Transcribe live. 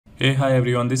Hey, hi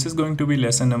everyone, this is going to be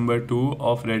lesson number 2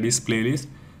 of Redis playlist.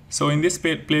 So in this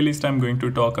playlist, I'm going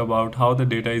to talk about how the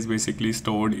data is basically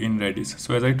stored in Redis.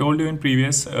 So as I told you in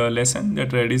previous lesson that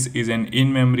Redis is an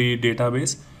in-memory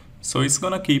database. So it's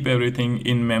gonna keep everything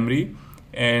in memory,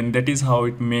 and that is how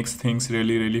it makes things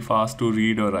really fast to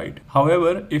read or write.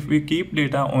 However, if we keep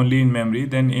data only in memory,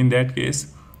 then in that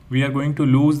case, we are going to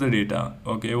lose the data.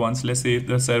 Okay, once let's say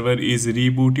the server is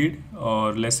rebooted,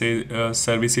 or let's say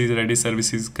Redis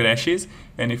services crashes,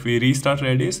 and if we restart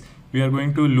Redis, we are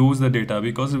going to lose the data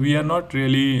because we are not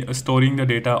really storing the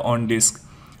data on disk.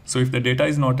 So if the data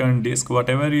is not on disk,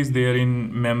 whatever is there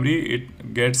in memory,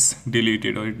 it gets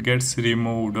deleted or it gets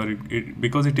removed, or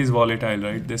because it is volatile,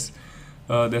 right?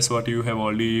 That's what you have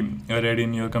already read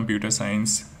in your computer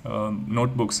science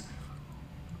notebooks.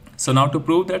 So now to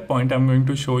prove that point, I'm going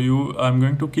to show you, I'm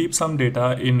going to keep some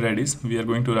data in Redis. We are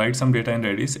going to write some data in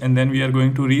Redis, and then we are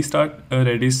going to restart a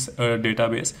Redis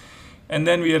database, and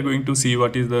then we are going to see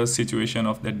what is the situation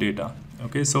of that data.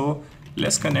 Okay, so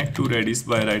let's connect to Redis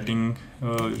by writing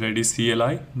Redis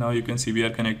CLI. Now you can see we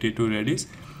are connected to Redis,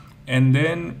 and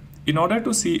then in order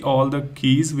to see all the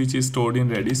keys which is stored in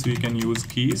Redis, we can use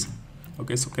keys.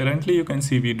 Okay, so currently you can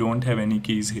see we don't have any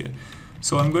keys here.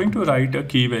 So I'm going to write a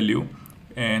key value,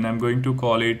 and I'm going to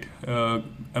call it,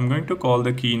 I'm going to call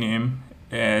the key name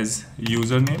as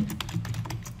username,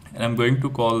 and I'm going to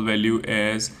call value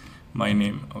as my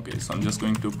name. Okay, so I'm just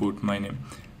going to put my name.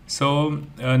 So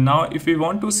now if we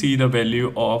want to see the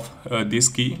value of this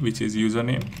key, which is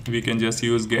username, we can just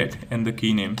use get and the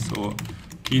key name. So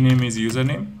key name is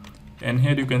username, and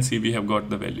here you can see we have got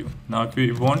the value. Now if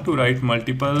we want to write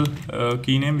multiple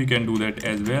key name, we can do that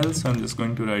as well. So I'm just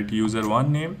going to write user1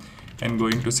 name and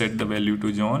going to set the value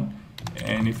to John.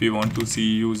 And if we want to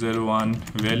see user1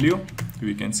 value,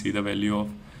 we can see the value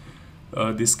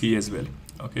of this key as well.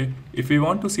 Okay, if we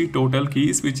want to see total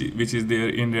keys which is there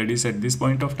in Redis at this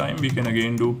point of time, we can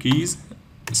again do keys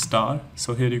star.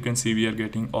 So here you can see we are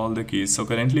getting all the keys. So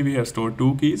currently we have stored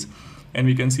 2 keys, and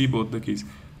we can see both the keys.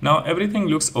 Now everything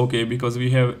looks okay because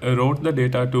we have wrote the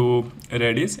data to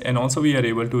Redis, and also we are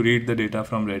able to read the data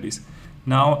from Redis.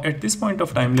 Now at this point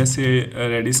of time, let's say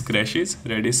Redis crashes,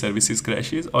 Redis services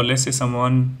crashes, or let's say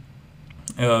someone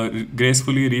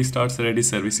gracefully restarts Redis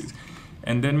services,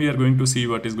 and then we are going to see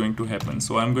what is going to happen.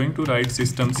 So I'm going to write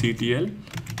systemctl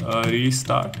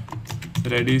restart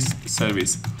Redis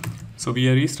service. So we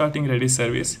are restarting Redis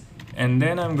service, and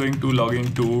then I'm going to log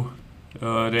into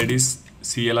Redis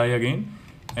CLI again,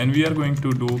 and we are going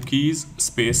to do keys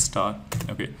space star.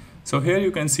 Okay, so here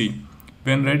you can see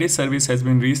when Redis service has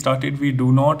been restarted, we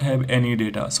do not have any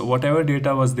data. So whatever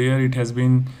data was there, it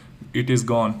is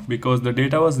gone, because the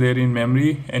data was there in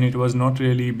memory and it was not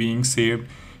really being saved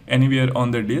anywhere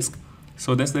on the disk.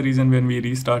 So that's the reason when we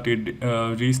restarted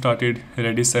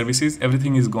Redis services,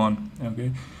 everything is gone.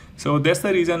 Okay, so that's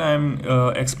the reason I'm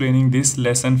explaining this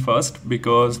lesson first,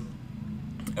 because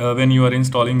when you are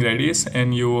installing Redis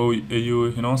and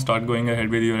you start going ahead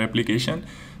with your application,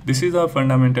 this is a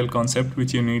fundamental concept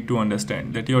which you need to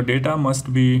understand, that your data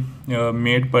must be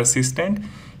made persistent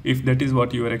if that is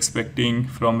what you are expecting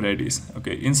from Redis.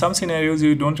 Okay, in some scenarios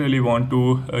you don't really want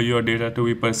to your data to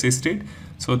be persisted,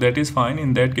 so that is fine.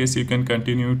 In that case you can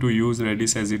continue to use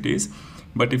Redis as it is.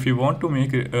 But if you want to make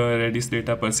Redis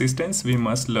data persistence, we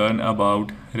must learn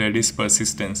about Redis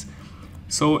persistence.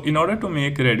 So in order to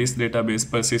make Redis database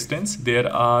persistence,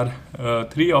 there are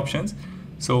 3 options.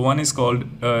 So one is called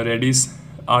Redis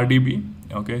RDB.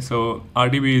 Okay, so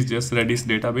RDB is just Redis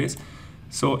database.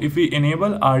 So if we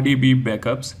enable RDB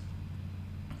backups,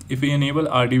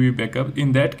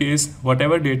 in that case,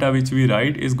 whatever data which we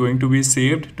write is going to be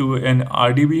saved to an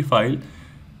RDB file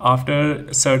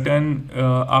after certain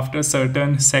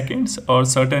seconds or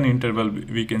certain interval,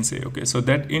 we can say. Okay, so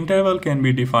that interval can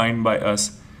be defined by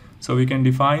us. So we can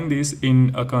define this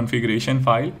in a configuration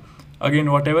file.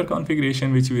 Again, whatever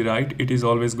configuration which we write, it is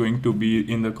always going to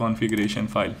be in the configuration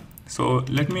file. So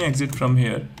let me exit from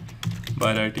here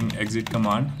by writing exit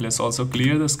command. Let's also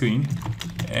clear the screen,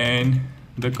 and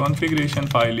the configuration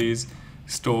file is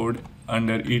stored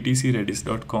under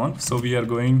etcredis.conf. So we are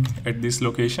going at this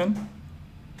location,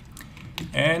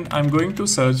 and I'm going to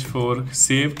search for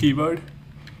save keyword,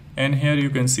 and here you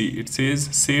can see it says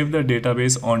save the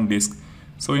database on disk.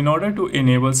 So in order to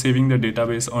enable saving the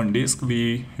database on disk,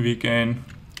 we can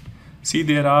see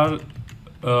there are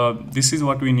this is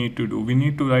what we need to do. We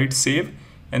need to write save,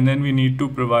 and then we need to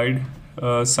provide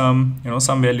some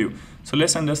value. So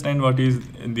let's understand what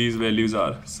these values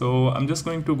are. So I'm just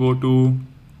going to go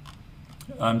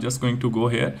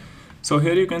here. So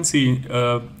here you can see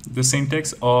the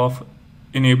syntax of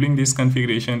enabling this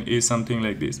configuration is something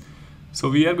like this. So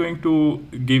we are going to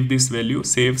give this value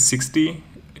save 60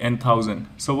 and 1000.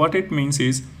 So what it means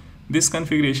is this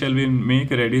configuration will make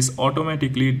Redis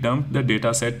automatically dump the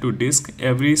data set to disk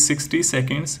every 60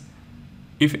 seconds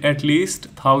if at least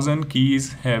 1000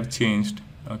 keys have changed.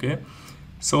 Okay,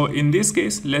 so in this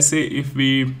case, let's say if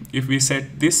we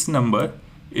set this number,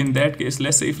 in that case,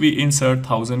 let's say if we insert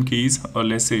 1000 keys, or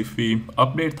let's say if we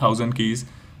update 1000 keys,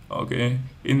 okay,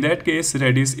 in that case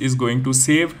Redis is going to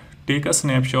take a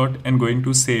snapshot and going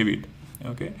to save it.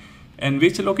 Okay, and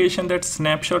which location that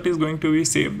snapshot is going to be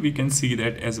saved, we can see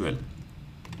that as well.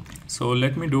 So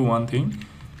let me do one thing.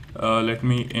 Let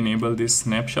me enable this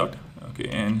snapshot. Okay,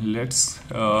 and let's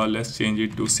change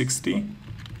it to 60.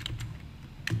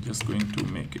 Just going to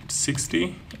make it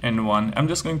 60 and 1. I'm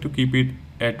just going to keep it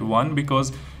at 1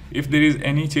 because if there is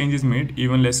any changes made,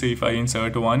 even let's say if I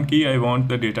insert one key, I want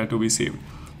the data to be saved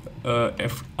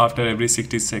after every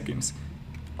 60 seconds.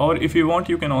 Or if you want,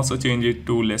 you can also change it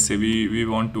to, let's say we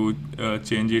want to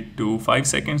change it to 5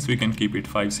 seconds, we can keep it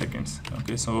 5 seconds.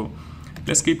 Okay, so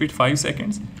let's keep it 5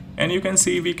 seconds. And you can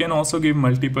see we can also give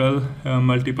multiple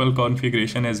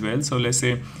configuration as well. So let's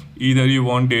say either you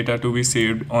want data to be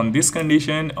saved on this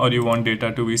condition, or you want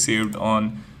data to be saved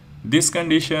on this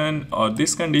condition or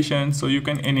this condition. So you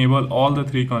can enable all the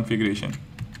three configuration.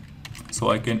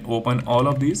 So I can open all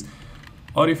of these,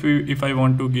 or if I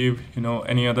want to give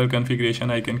any other configuration,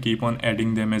 I can keep on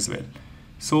adding them as well.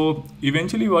 So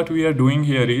eventually what we are doing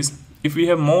here is, if we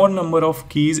have more number of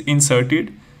keys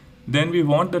inserted, then we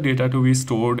want the data to be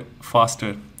stored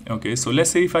faster. Okay, so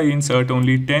let's say if I insert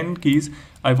only 10 keys,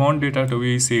 I want data to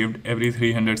be saved every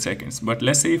 300 seconds. But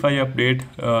let's say if I update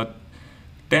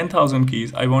 10,000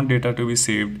 keys, I want data to be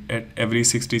saved at every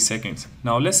 60 seconds.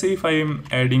 Now let's say if I am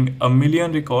adding a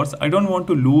million records, I don't want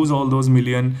to lose all those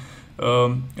million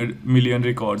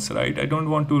records, right? I don't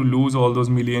want to lose all those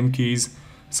million keys.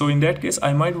 So in that case,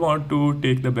 I might want to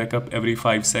take the backup every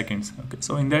 5 seconds. Okay,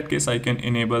 so in that case, I can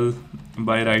enable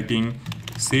by writing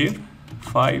save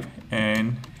 5,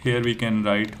 and here we can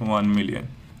write 1 million.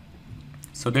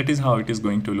 So that is how it is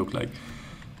going to look like.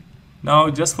 Now,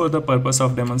 just for the purpose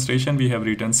of demonstration, we have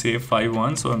written save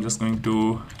 5.1. So I'm just going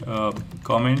to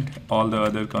comment all the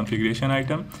other configuration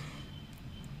item.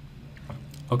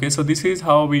 Okay, so this is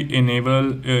how we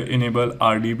enable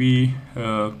RDB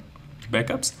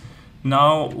backups.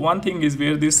 Now, one thing is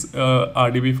where this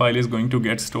RDB file is going to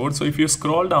get stored. So if you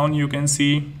scroll down, you can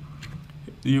see,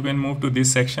 you can move to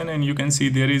this section, and you can see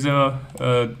there is a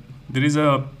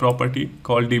property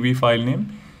called DB file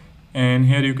name, and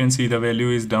here you can see the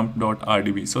value is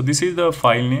dump.rdb. So this is the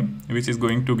file name which is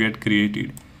going to get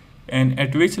created, and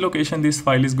at which location this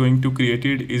file is going to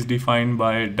created is defined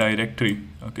by directory.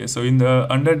 Okay, so in the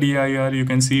under dir, you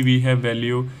can see we have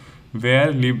value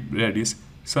where lib redis.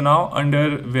 So now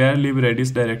under where lib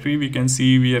redis directory, we can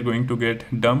see we are going to get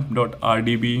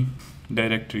dump.rdb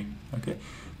directory. Okay,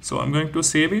 so I'm going to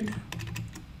save it,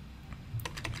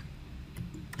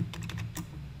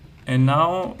 and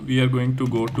now we are going to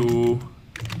go to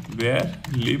where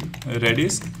lib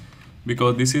redis,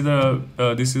 because this is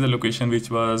the location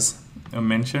which was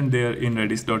mentioned there in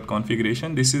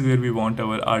redis.configuration. This is where we want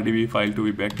our RDB file to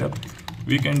be backed up.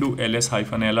 We can do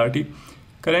ls-lrt.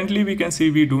 Currently we can see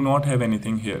we do not have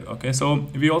anything here. Okay, so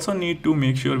we also need to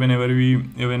make sure whenever we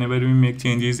make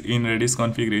changes in Redis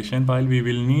configuration file, we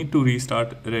will need to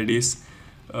restart Redis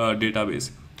database.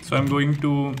 So I'm going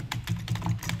to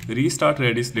restart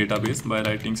Redis database by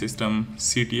writing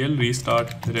systemctl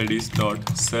restart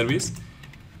redis.service,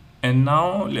 and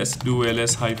now let's do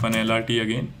ls-lrt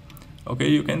again. Okay,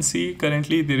 you can see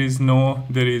currently there is no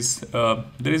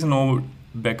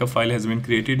backup file has been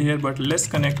created here, but let's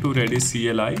connect to Redis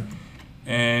CLI,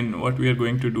 and what we are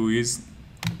going to do is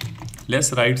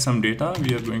let's write some data.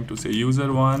 We are going to say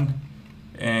user1,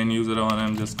 and user1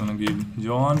 I'm just gonna give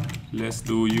John. Let's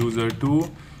do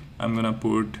user2, I'm gonna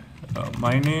put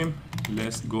my name.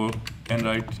 Let's go and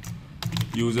write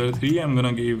user3, I'm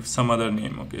gonna give some other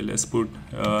name. Okay, let's put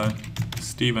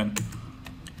Steven,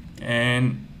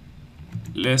 and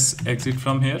let's exit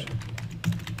from here.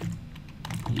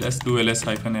 Let's do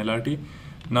ls-lrt.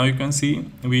 Now you can see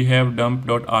we have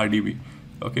dump.rdb.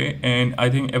 Okay, and I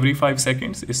think every 5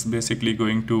 seconds is basically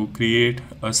going to create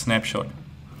a snapshot,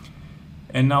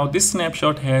 and now this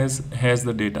snapshot has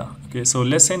the data. Okay, so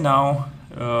let's say now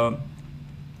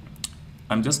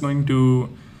I'm just going to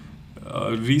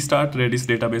restart Redis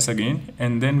database again,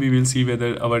 and then we will see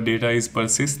whether our data is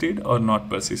persisted or not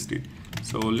persisted.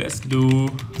 So let's do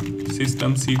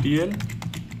systemctl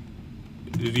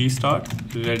restart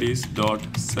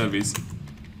redis.service.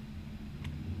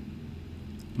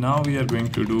 Now we are going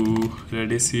to do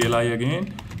Redis CLI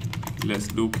again. let's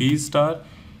do keys star,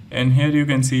 and here you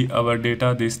can see our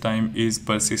data this time is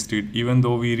persisted even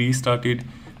though we restarted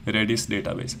Redis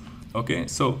database. Okay,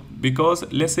 so because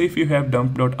let's say if you have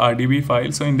dump.rdb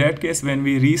file, so in that case when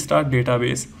we restart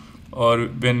database or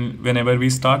whenever we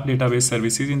start database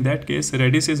services, in that case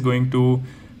Redis is going to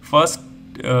first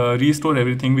restore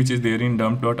everything which is there in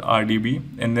dump.rdb,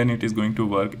 and then it is going to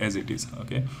work as it is.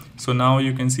 Okay, so now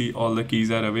you can see all the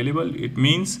keys are available. It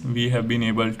means we have been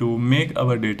able to make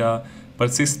our data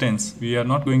persistence. We are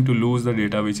not going to lose the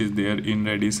data which is there in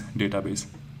Redis database.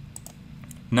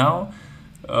 Now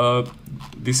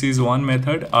this is one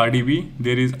method, RDB.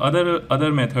 There is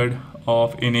other method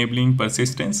of enabling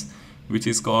persistence, which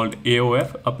is called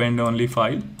AOF, append only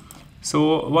file.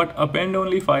 So what append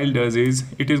only file does is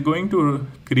it is going to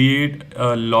create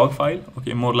a log file,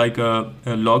 okay, more like a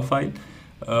log file,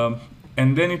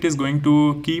 and then it is going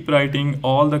to keep writing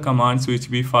all the commands which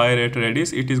we fire at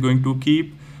Redis. It is going to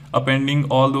keep appending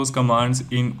all those commands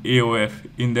in AOF,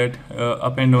 in that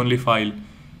append only file.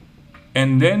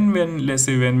 And then when, let's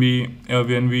say when we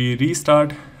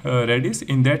restart Redis,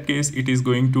 in that case it is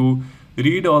going to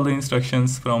read all the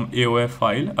instructions from AOF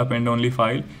file, append only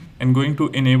file, and going to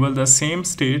enable the same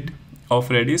state of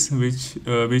Redis which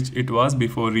it was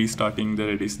before restarting the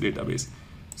Redis database.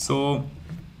 So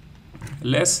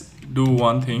let's do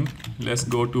one thing. Let's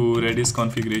go to Redis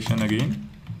configuration again,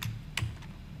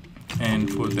 and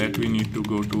for that we need to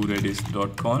go to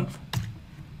redis.conf,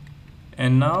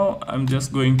 and now I'm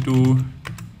going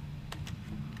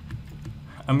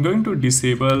to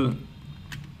disable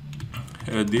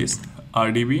this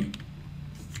RDB.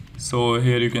 So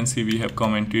here you can see we have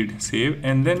commented save,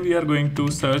 and then we are going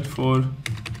to search for,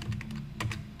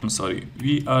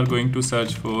 we are going to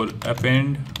search for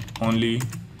append only.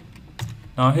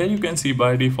 Now here you can see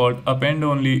by default append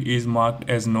only is marked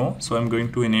as no, so I'm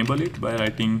going to enable it by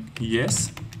writing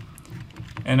yes.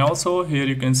 And also here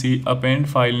you can see append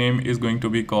file name is going to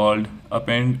be called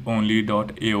append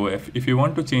only.aof. If you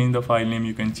want to change the file name,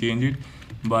 you can change it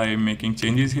by making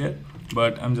changes here,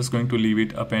 but I'm just going to leave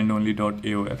it append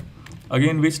only.aof.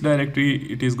 Again, which directory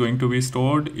it is going to be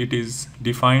stored, it is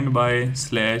defined by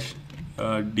 /dir.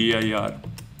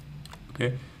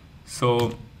 Okay,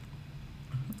 so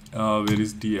where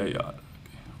is dir? Okay.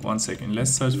 One second,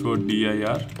 let's search for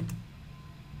dir.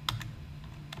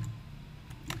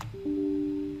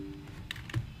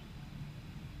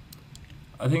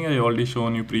 I think I already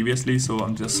shown you previously, so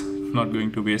I'm just not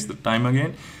going to waste the time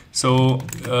again. So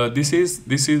this is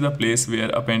the place where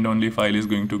append only file is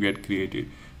going to get created.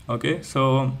 Okay,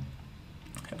 so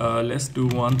let's do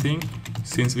one thing.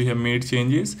 Since we have made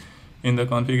changes in the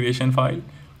configuration file,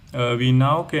 we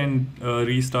now can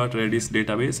restart Redis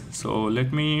database. So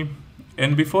let me,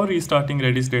 and before restarting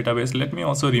Redis database, let me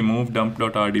also remove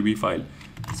dump.rdb file.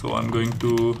 So I'm going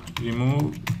to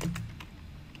remove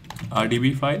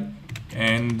RDB file,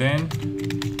 and then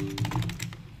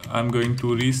I'm going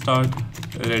to restart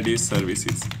Redis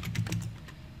services.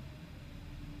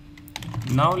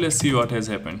 Now let's see what has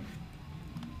happened.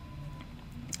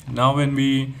 Now when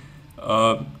we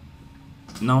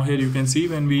now here you can see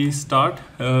when we started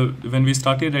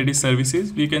Redis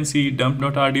services, we can see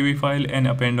dump.rdb file and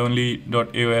append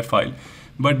only.aof file.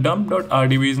 But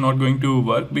dump.rdb is not going to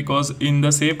work because in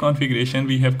the save configuration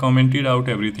we have commented out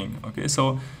everything. Okay,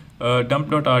 so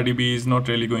dump.rdb is not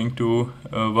really going to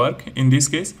work in this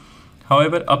case.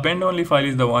 However, append only file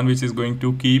is the one which is going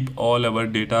to keep all our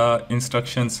data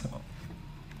instructions.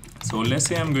 So let's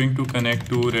say I'm going to connect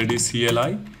to Redis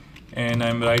CLI, and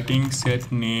I'm writing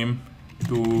set name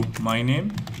to my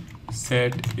name,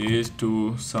 set age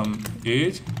to some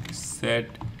age, set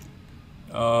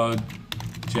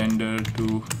gender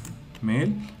to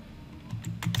male.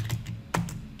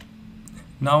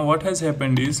 Now what has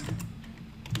happened is,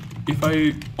 if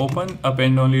I open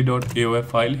append only.aof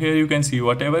file, here you can see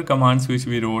whatever commands which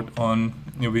we wrote on,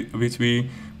 which we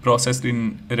processed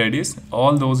in Redis,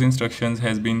 all those instructions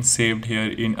has been saved here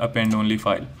in append only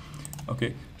file.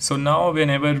 Okay, so now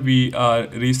whenever we are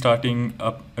restarting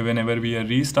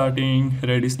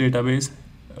Redis database,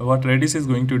 what Redis is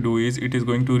going to do is it is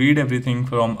going to read everything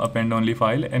from append only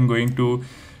file and going to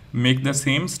make the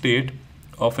same state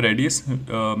of Redis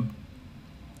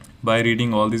by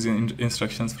reading all these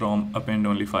instructions from append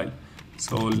only file.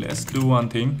 So let's do one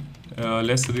thing.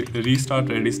 Let's restart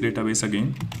Redis database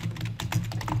again.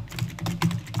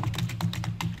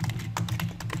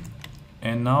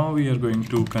 And now we are going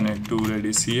to connect to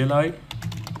Redis CLI.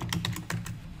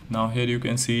 Now here you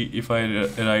can see if I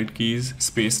write keys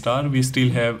space star, we still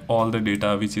have all the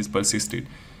data which is persisted.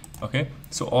 Okay,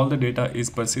 so all the data is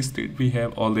persisted. We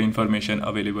have all the information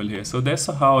available here. So that's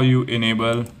how you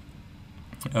enable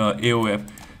AOF.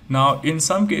 Now in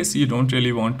some case you don't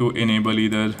really want to enable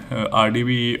either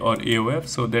RDB or AOF,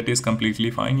 so that is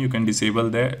completely fine. You can disable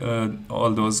that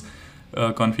all those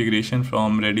configuration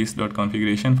from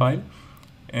redis.configuration file,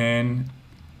 and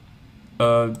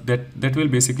that will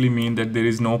basically mean that there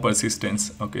is no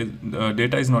persistence. Okay, the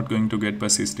data is not going to get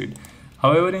persisted.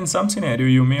 However, in some scenario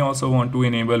you may also want to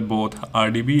enable both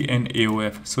RDB and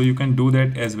AOF, so you can do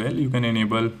that as well. You can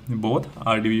enable both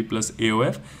RDB plus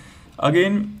AOF.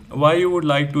 Again, why you would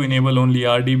like to enable only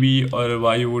RDB, or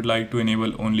why you would like to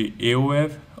enable only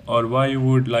AOF, or why you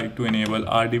would like to enable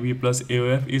RDB plus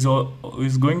AOF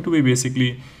is going to be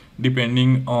basically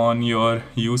depending on your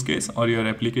use case or your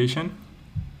application,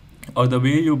 or the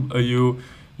way you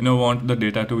want the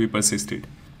data to be persisted.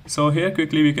 So here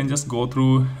quickly we can just go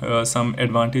through some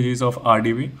advantages of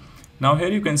RDB. Now here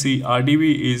you can see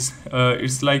RDB is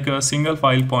it's like a single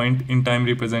file point in time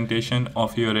representation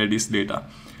of your Redis data.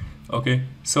 Okay,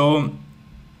 so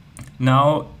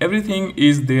now everything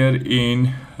is there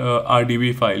in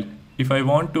RDB file. If I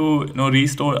want to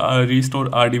restore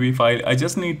RDB file, I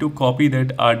just need to copy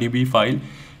that RDB file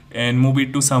and move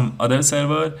it to some other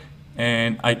server,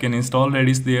 and I can install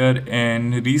Redis there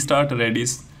and restart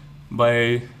Redis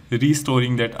by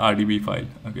restoring that RDB file.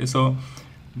 Okay, so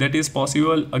that is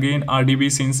possible. Again, RDB,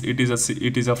 since it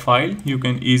is a file, you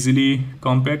can easily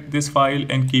compact this file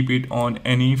and keep it on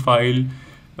any file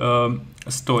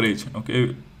storage.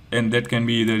 Okay, and that can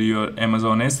be either your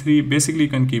Amazon S3. Basically you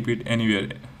can keep it anywhere,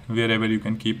 wherever you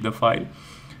can keep the file.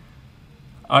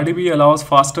 RDB allows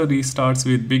faster restarts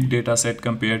with big data set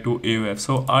compared to AOF.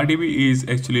 So RDB is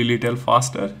actually little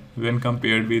faster when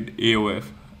compared with AOF.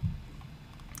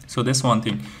 So that's one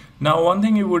thing. Now one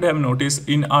thing you would have noticed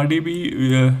in RDB,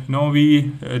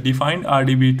 we defined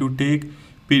RDB to take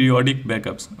periodic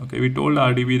backups. Okay, we told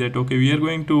RDB that okay, we are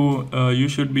going to you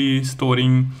should be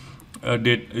storing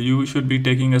you should be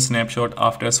taking a snapshot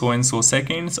after so and so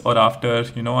seconds, or after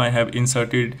I have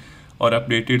inserted or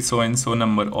updated so and so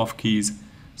number of keys.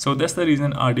 So that's the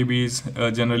reason RDB is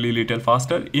generally little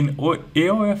faster. In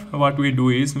AOF, what we do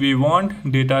is we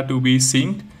want data to be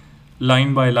synced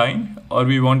line by line, or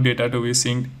we want data to be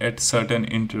synced at certain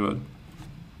interval.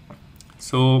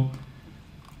 So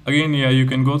again, yeah, you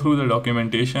can go through the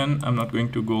documentation. I'm not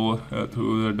going to go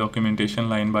through the documentation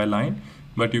line by line,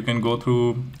 but you can go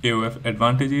through AOF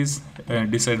advantages,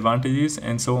 disadvantages,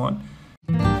 and so on.